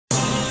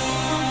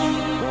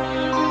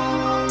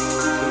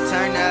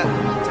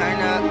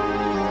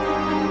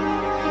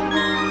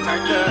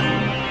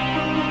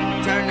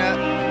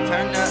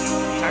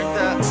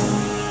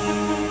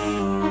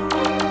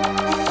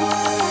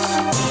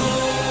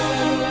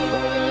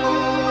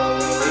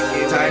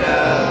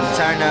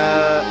turn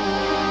up.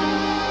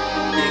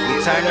 We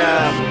turn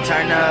up, we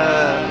turn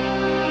up.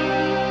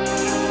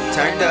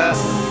 Turned up.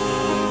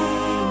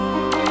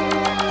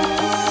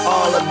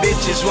 All the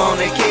bitches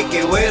wanna kick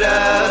it with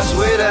us,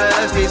 with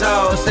us. These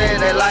hoes say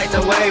they like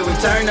the way we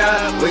turn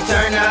up, we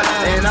turn up.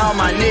 And all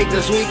my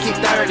niggas, we keep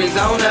 30s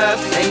on us.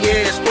 And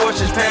yeah,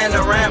 Porsches,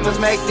 panoramas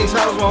make these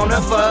hoes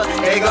wanna fuck,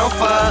 they gon'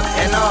 fuck.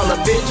 And all the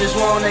bitches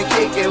wanna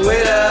kick it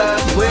with us,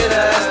 with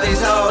us.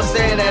 These hoes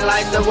say they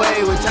like the way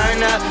we turn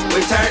up,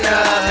 we turn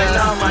up. And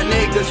all my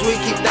niggas, we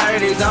keep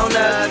 30s on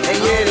us. And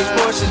yeah, these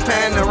Porsches,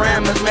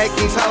 panoramas make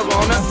these hoes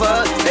wanna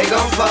fuck, they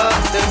gon' fuck.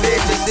 The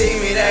bitches see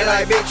me, they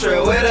like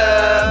Bigtrill with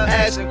us.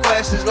 Asking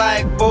questions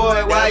like,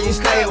 boy, why you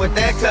stay with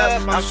that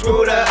cup? I'm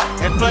screwed up,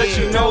 and plus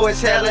you know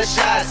it's hella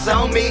shots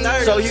on me.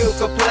 So you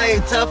could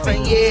play tough,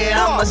 and yeah,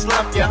 I'ma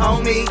slump your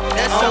homie.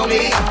 That's on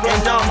me.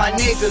 And all my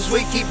niggas,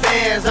 we keep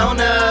bands on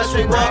us.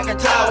 We walking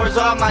towers,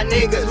 all my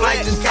niggas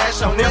might just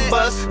cash on them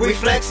bus. We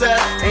flex up,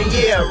 and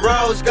yeah,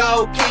 Rose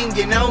Gold King,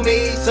 you know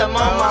me. Some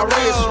on my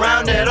wrist,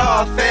 rounded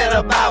off at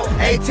about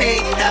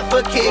 18, half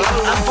a kick.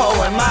 I'm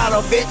pouring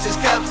model bitches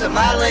cups of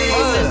my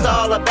leans. It's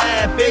all the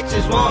bad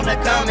bitches wanna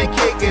come and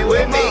kick it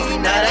with me.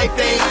 Now they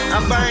think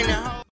I'm burning.